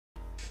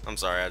I'm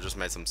sorry, I just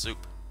made some soup.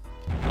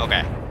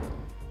 Okay.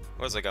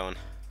 Where's I going?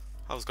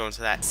 I was going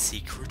to that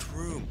secret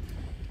room.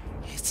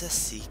 It's a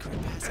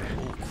secret passage.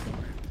 Oh,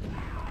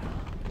 crap.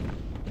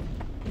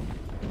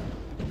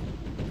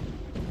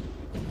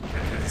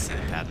 You can see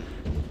the pattern.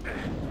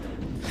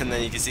 And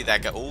then you can see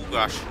that guy. Oh,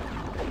 gosh. I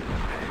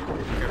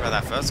don't care about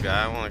that first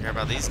guy. I want to care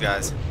about these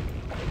guys.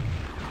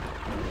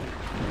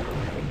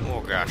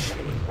 Oh, gosh.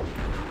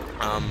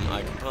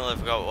 I completely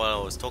forgot what I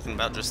was talking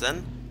about just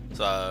then.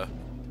 So,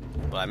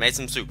 but I made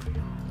some soup.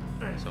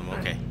 So I'm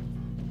okay.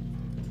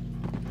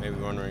 Maybe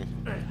wondering.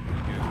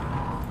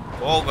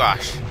 Oh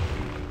gosh.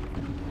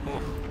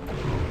 Ooh.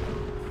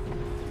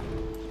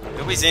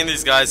 You'll be seeing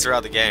these guys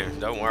throughout the game,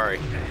 don't worry.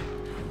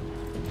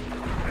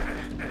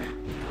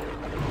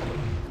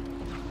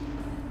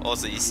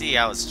 Also, you see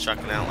how it's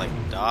chucking out like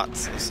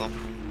darts or something?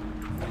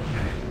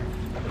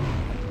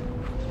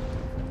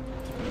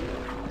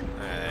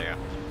 There you go.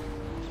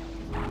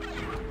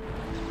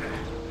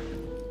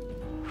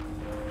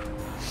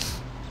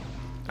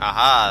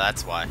 Aha,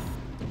 that's why.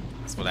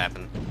 That's what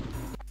happened.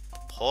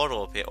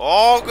 Portal appear.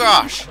 Oh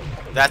gosh!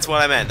 That's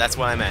what I meant, that's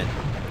what I meant.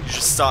 You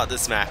just start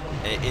this map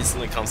and it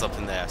instantly comes up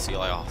in there, so you're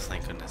like, oh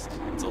thank goodness.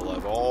 It's all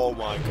over. Oh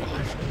my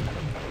gosh.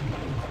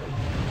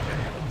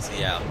 So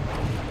yeah.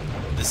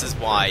 This is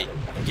why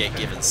you get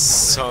given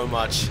so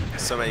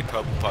many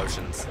purple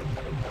potions.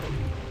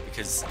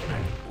 Because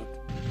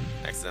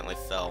I accidentally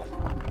fell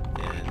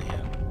in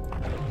here.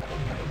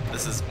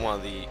 This is one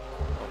of the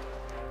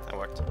that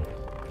worked.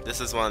 This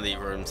is one of the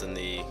rooms in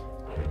the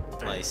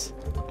place.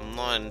 I'm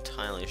not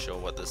entirely sure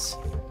what this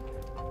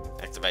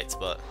activates,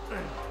 but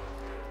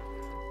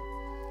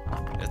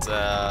it's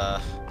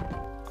a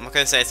I'm not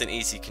gonna say it's an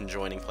easy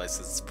conjoining place,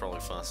 'cause it's probably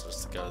faster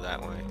just to go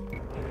that way.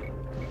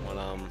 But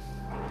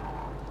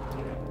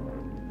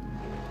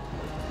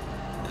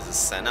is the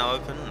center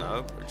open?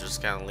 Nope, it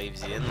just kinda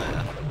leaves you in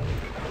there.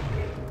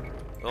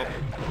 Oh.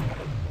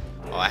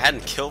 Oh, I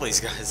hadn't killed these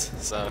guys,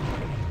 so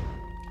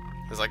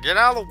it's like, get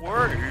out of the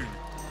way!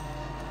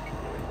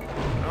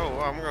 Oh,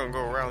 well, I'm gonna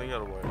go around the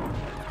other way.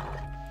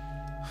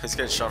 He's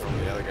getting shot from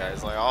the other guy.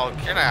 He's like, oh,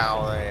 get out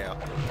of there!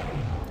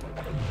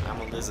 I'm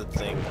a lizard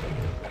thing.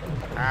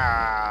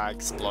 Ah,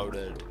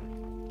 exploded.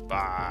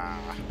 Bah.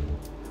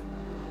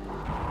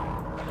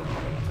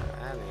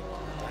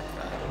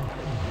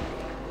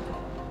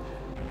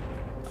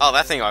 Oh,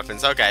 that thing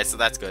opens. Okay, so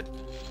that's good.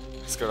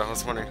 That's good. I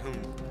was wondering who.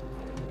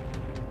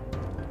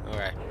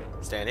 Okay,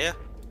 stand here.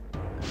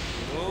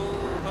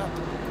 Move up.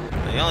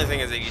 And the only thing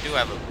is that you do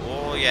have a.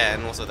 Oh yeah,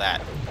 and also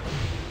that.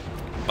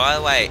 By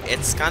the way,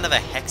 it's kind of a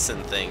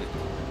Hexen thing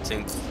to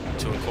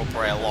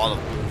incorporate a lot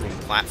of moving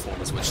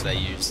platforms, which they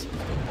use.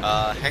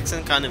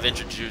 Hexen kind of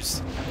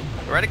introduced.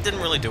 Heretic didn't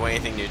really do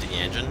anything new to the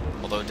engine,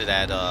 although it did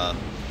add. I don't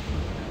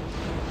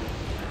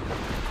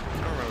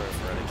remember if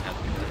Heretic had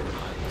different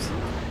items.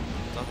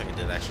 I don't think it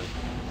did actually.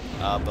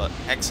 But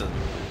Hexen.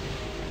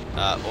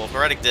 Well,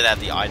 Heretic did have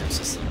the item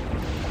system,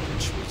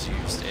 which was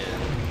used in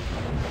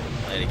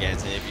later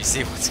games. And if you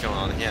see what's going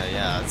on here,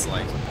 yeah, it's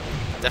like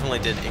definitely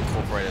did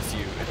incorporate a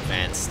few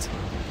advanced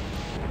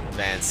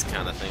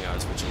kind of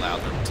thingos, which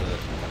allowed them to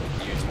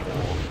use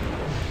more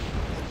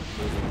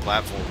moving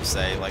platforms.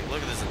 Say, like,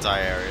 look at this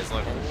entire area. It's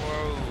like,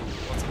 whoa,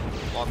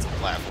 lots of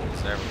platforms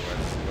everywhere.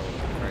 This is going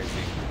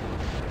crazy.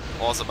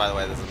 Also, by the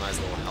way, there's a nice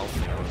little health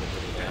thing over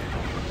there.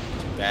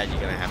 Too bad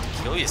you're gonna have to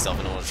kill yourself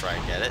in order to try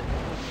and get it.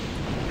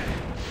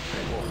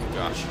 Oh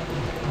gosh.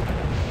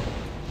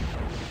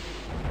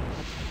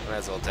 Might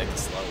as well take the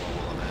slow one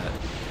while I'm at it.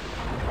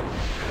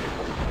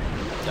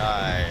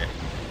 Die.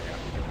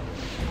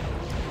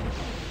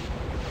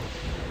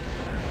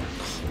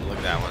 Look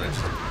at that one.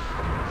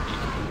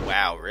 Just...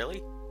 Wow,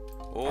 really?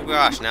 Oh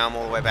gosh, now I'm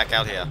all the way back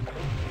out here.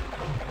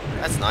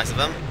 That's nice of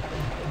him.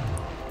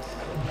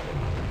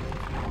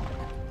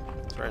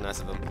 It's very nice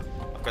of him.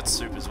 I've got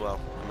soup as well.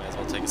 I may as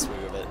well take a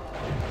swig of it.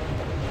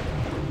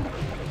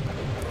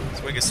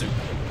 Swig of soup.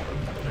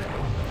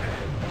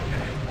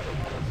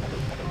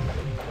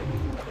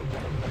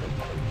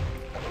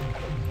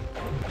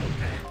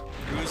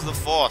 Use the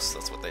force.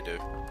 That's what they do.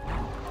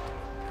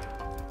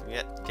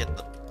 Get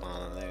the.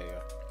 Oh, there you go.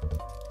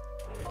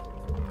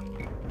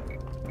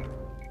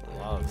 A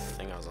lot of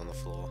thingos on the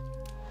floor.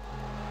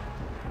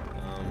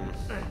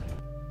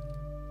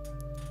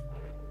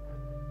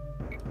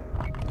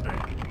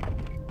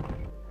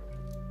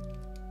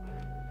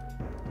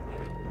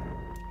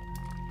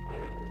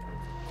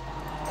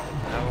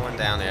 Everyone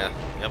down here.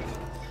 Yep.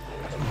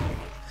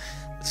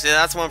 See,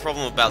 that's one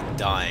problem about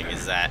dying,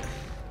 is that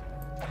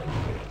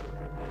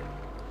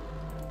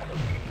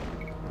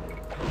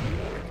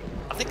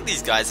I think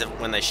these guys,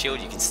 when they shield,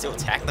 you can still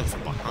attack them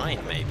from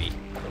behind, maybe.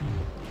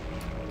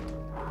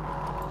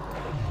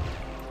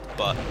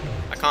 But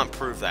I can't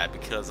prove that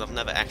because I've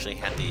never actually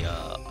had the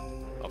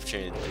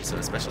opportunity to do so,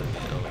 especially in the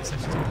early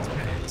sections. Let's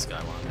kill this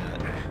guy while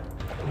I'm at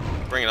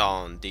it. Bring it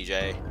on,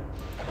 DJ.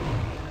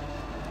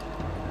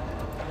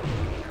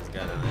 Let's go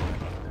down there.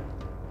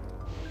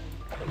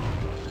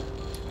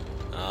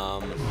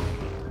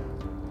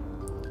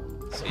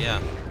 So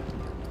yeah.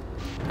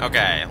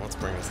 Okay, let's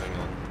bring this thing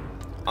on.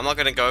 I'm not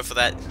gonna go for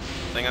that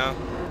thingo,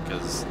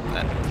 because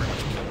that pretty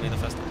much killed me the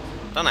first time.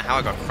 I don't know how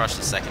I got crushed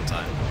the second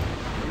time.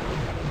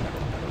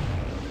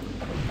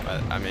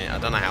 But, I mean, I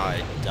don't know how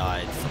I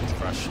died from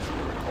crushed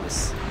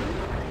this.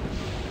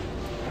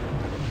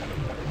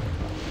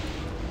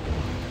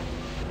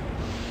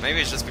 Maybe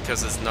it's just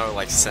because there's no,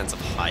 like, sense of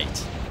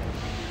height.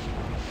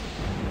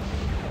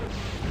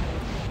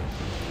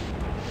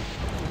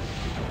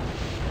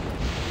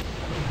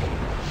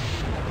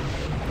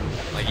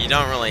 Like, you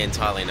don't really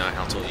entirely know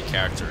how tall your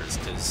character is,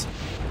 because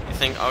you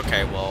think,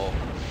 okay, well,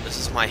 this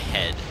is my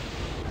head.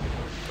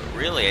 But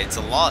really, it's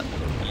a lot...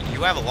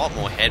 You have a lot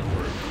more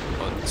headroom.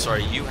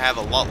 Sorry, you have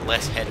a lot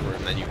less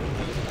headroom than you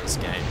believe in this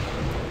game.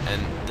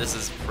 And this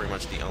is pretty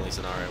much the only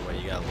scenario where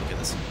you gotta look at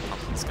this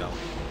pumpkin skull.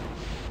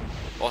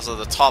 Also,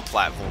 the top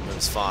platform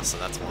moves faster,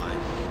 that's why.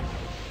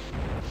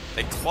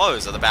 They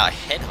close at about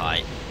head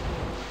height.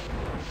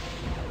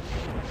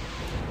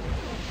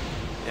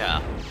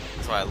 Yeah,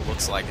 that's why it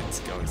looks like it's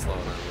going slower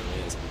than it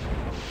really is.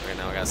 Okay,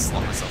 now I gotta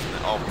slot myself in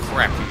there. Oh,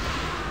 crap.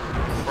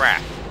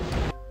 Crap.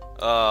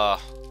 Oh,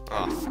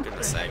 for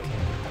goodness sake.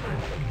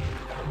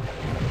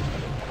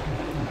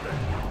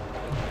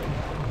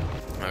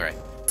 Alright.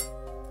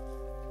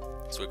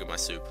 Let's look at my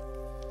soup.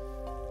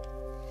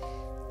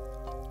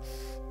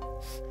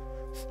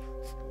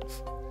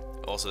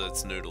 Also,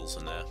 it's noodles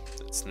in there.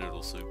 It's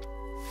noodle soup.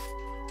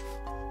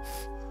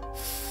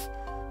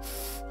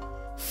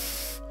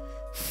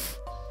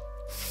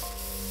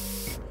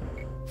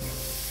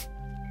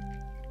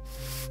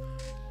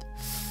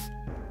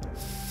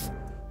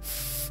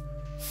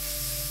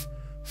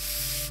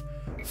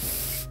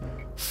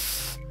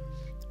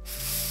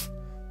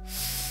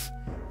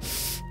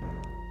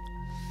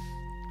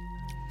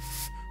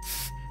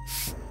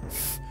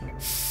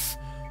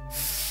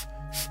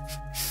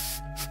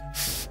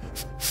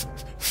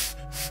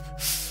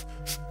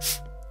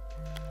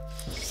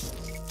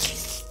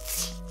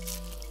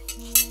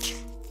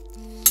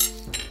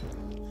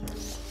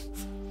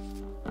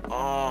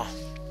 Oh,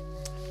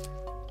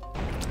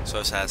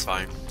 so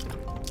satisfying.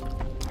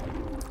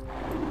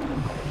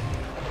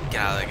 Get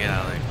out of there, get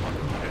out of there. Come on.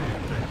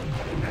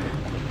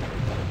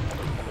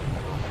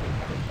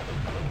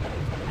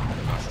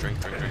 Gosh, drink.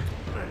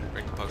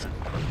 Drink the potion.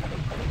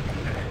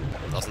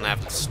 Doesn't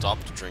have to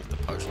stop to drink the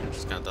potion, it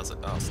just kind of does it.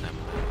 Oh, snap.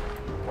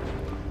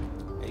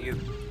 Hey, you,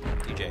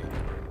 DJ.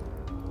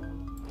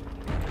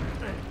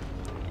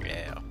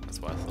 Yeah, that's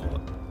what I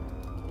thought.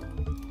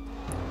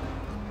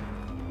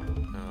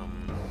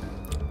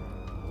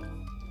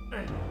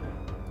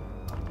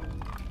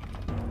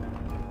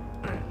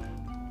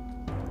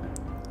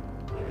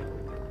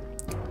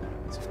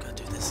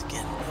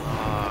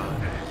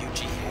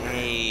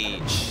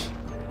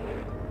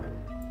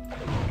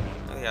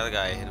 The other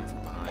guy hit him from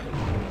behind.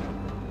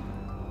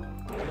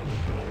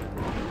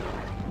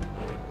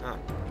 Oh.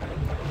 I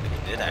think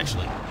he did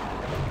actually.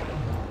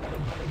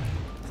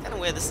 It's kinda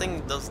weird, this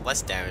thing does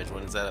less damage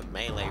when it's at a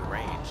melee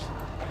range.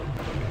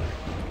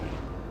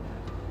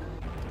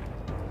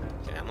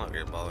 Okay, I'm not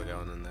gonna bother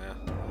going in there.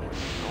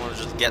 I wanna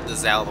just get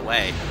this out of the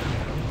way.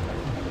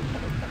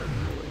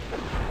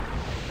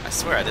 I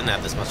swear I didn't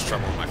have this much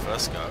trouble on my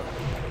first go.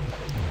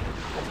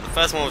 The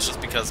first one was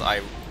just because I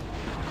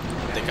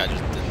think I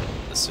just didn't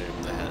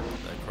assume the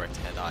correct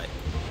head height.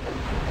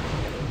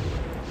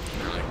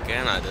 And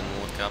again, I didn't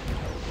look up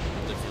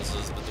the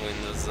differences between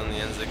this and the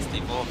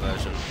N64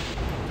 version.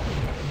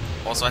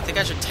 Also, I think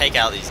I should take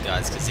out these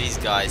guys, because these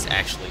guys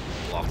actually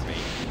block me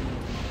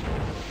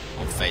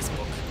on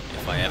Facebook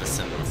if I ever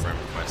send them a friend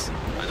request.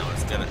 I know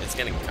it's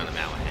getting kind of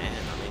out of hand.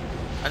 I mean,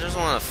 I just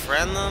want to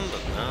friend them,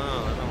 but no,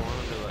 I don't want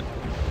to do it.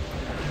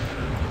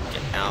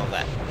 Get out of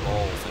that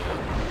ball thing.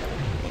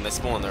 When they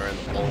spawn, they're in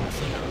the ball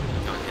thing. You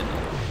can't hit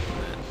them.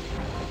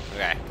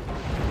 Okay.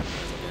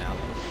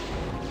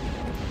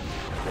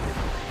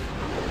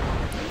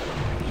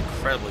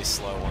 Incredibly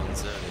slow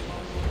ones.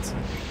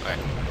 Alright,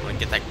 I'm gonna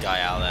get that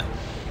guy out of there.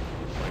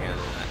 I'm gonna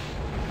do that.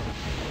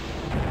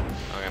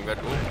 Okay, I'm good.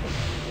 Ooh.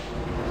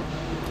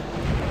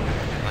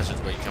 That's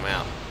just where you come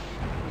out.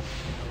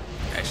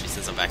 Actually,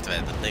 since I've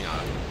activated the thing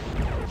on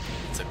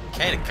it's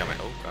okay to come out.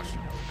 Oh gosh.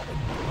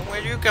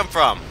 Where do you come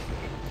from?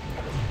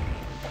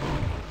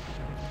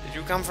 Did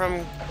you come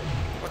from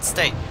what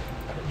state?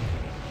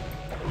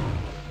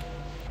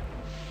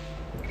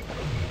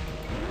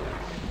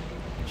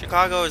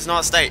 Chicago is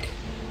not a state.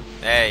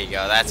 There you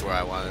go, that's where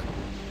I want it.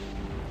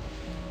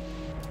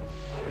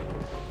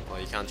 Well,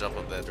 you can't jump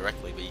up there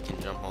directly, but you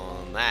can jump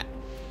on that.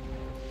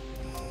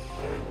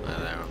 There,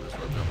 I'm just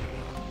gonna jump.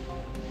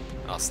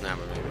 I'll snap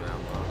him even now.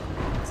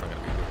 It's not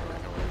gonna be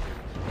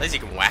good. At least you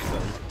can whack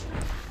them.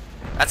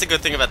 That's a good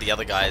thing about the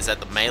other guy, is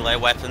that the melee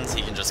weapons,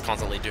 he can just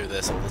constantly do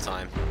this all the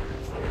time.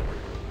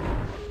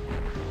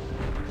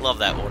 Love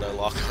that auto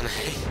lock on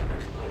it.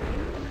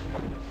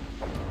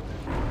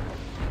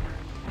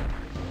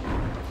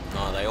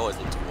 Oh, they always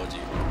look towards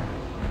you.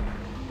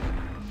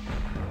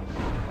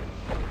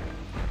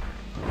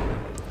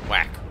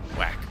 Whack,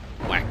 whack,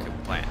 whack a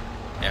plant.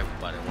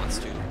 Everybody wants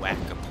to whack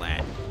a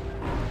plant.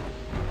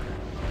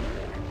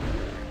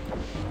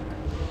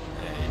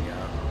 There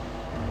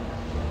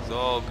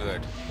all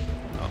good.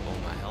 Got all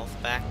my health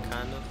back,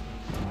 kind of.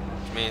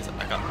 Which means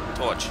I got a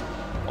torch.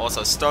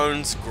 Also,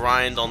 stones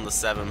grind on the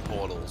 7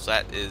 portals.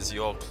 That is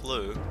your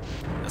clue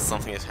that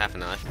something is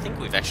happening. I think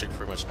we've actually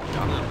pretty much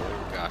done it.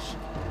 Oh gosh.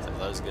 So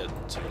those good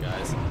 2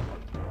 guys.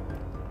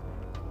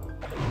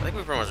 I think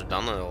we've pretty much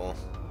done it all.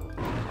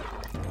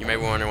 You may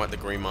be wondering what the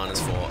green mana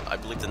is for. I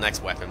believe the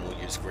next weapon will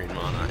use green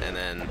mana, and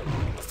then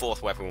the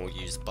 4th weapon will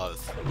use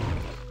both.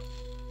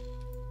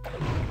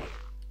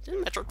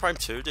 Didn't Metroid Prime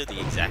 2 do the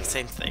exact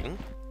same thing?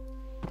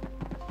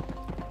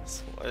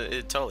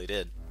 It totally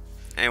did.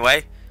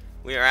 Anyway,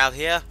 we are out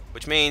here,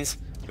 which means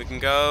we can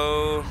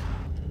go...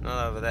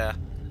 not over there.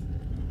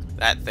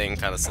 That thing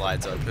kind of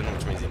slides open,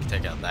 which means you can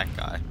take out that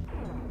guy.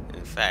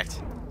 In fact,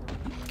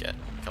 get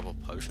a couple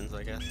potions,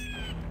 I guess.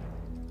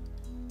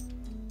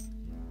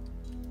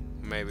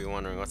 Maybe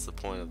wondering what's the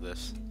point of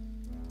this.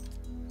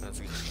 That's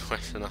a good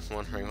question. I'm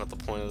wondering what the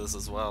point of this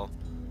as well.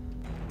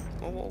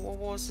 What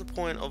was the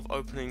point of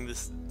opening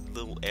this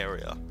little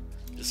area?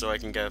 Just so I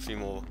can get a few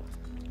more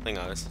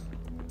thingos.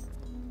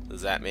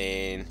 Does that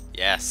mean...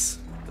 yes,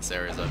 this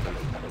area's open.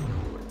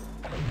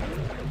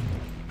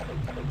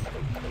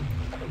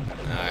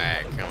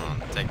 Alright, come on.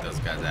 Take those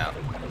guys out.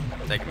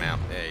 Take them out.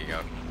 There you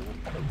go.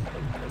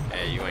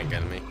 Hey, you ain't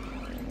getting me.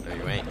 No,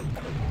 you ain't.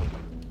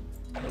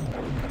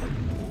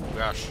 Oh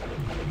gosh.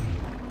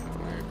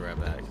 I'm gonna grab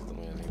that because I'm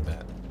gonna need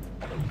that.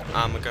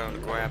 I'm gonna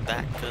grab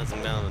that because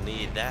I'm gonna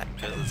need that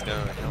because it's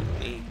gonna help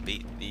me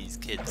beat these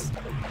kids.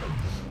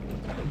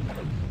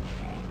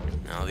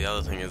 Now the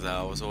other thing is that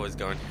I was always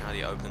going, how do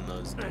you open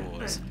those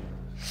doors?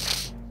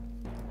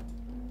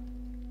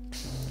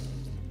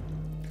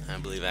 I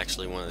believe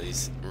actually one of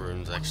these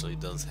rooms actually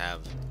does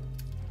have...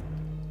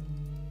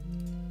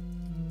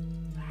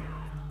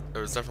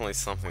 there was definitely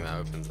something that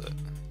opens it.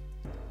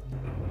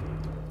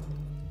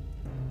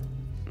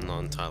 I'm not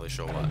entirely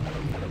sure what.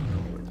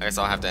 I guess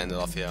I'll have to end it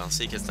off here. I'll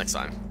see you kids next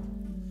time.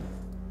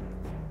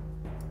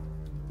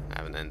 I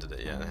haven't ended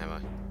it yet, have I?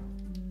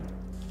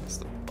 That's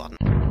the button.